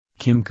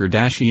Kim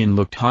Kardashian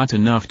looked hot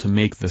enough to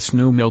make the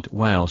snow melt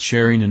while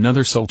sharing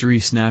another sultry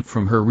snap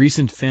from her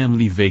recent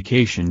family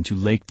vacation to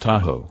Lake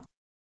Tahoe.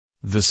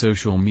 The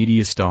social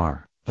media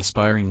star,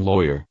 aspiring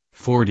lawyer,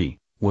 40,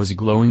 was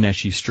glowing as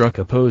she struck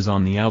a pose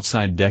on the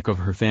outside deck of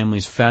her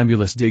family's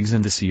fabulous digs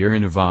in the Sierra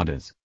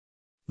Nevadas.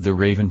 The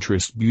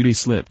Raventress beauty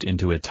slipped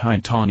into a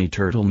tight tawny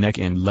turtleneck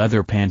and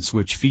leather pants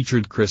which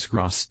featured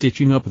crisscross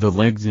stitching up the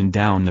legs and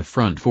down the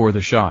front for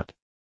the shot.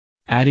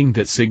 Adding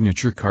that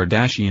signature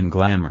Kardashian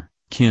glamour,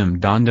 Kim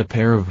donned a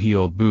pair of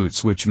heeled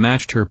boots which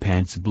matched her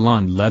pants'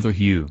 blonde leather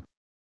hue.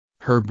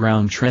 Her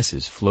brown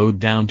tresses flowed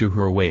down to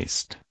her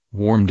waist,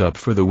 warmed up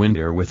for the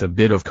winter with a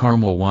bit of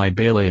caramel white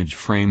balayage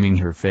framing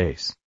her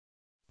face.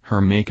 Her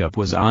makeup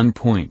was on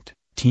point,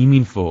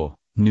 teeming full,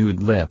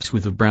 nude lips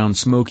with a brown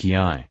smoky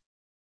eye.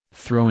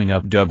 Throwing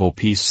up double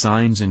peace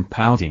signs and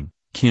pouting,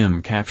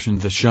 Kim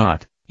captioned the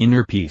shot,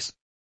 "Inner peace."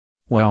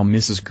 While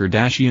Mrs.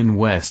 Kardashian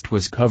West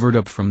was covered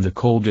up from the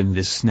cold in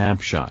this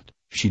snapshot,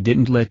 she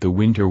didn't let the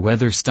winter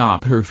weather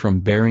stop her from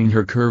baring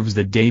her curves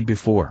the day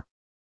before.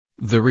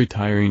 The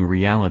retiring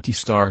reality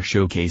star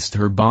showcased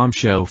her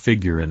bombshell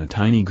figure in a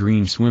tiny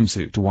green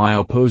swimsuit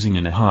while posing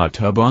in a hot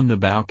tub on the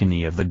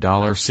balcony of the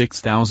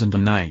 $6,000 a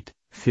night,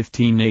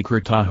 15-acre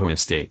Tahoe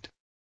estate.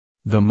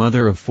 The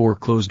mother of four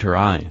closed her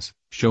eyes,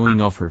 showing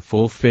off her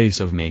full face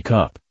of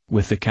makeup,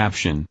 with the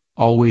caption,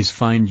 "Always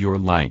find your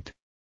light."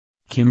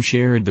 Kim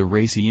shared the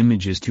racy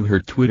images to her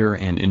Twitter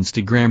and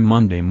Instagram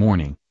Monday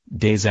morning,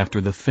 days after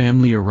the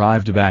family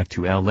arrived back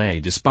to LA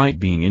despite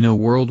being in a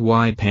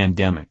worldwide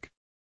pandemic.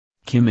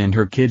 Kim and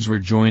her kids were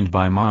joined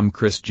by mom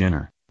Kris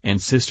Jenner, and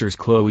sisters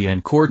Khloe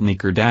and Kourtney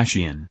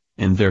Kardashian,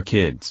 and their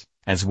kids,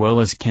 as well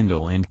as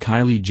Kendall and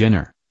Kylie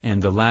Jenner, and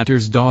the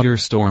latter's daughter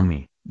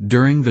Stormi,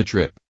 during the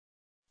trip.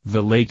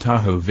 The Lake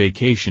Tahoe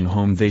vacation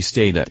home they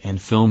stayed at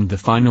and filmed the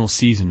final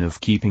season of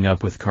Keeping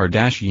Up with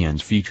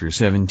Kardashians features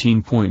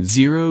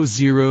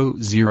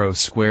 17,000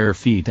 square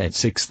feet at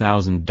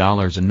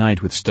 $6,000 a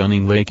night with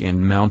stunning lake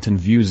and mountain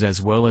views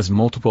as well as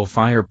multiple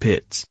fire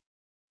pits.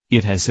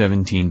 It has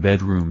 17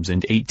 bedrooms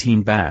and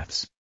 18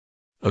 baths.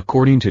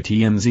 According to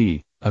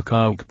TMZ, a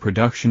KOC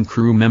production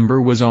crew member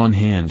was on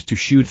hand to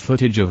shoot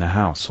footage of the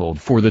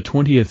household for the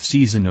 20th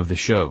season of the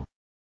show.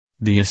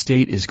 The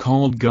estate is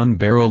called Gun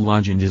Barrel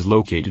Lodge and is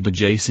located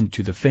adjacent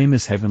to the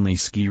famous Heavenly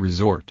Ski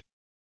Resort.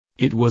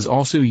 It was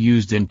also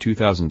used in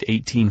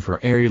 2018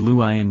 for Ari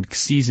Luiang's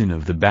season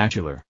of The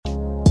Bachelor.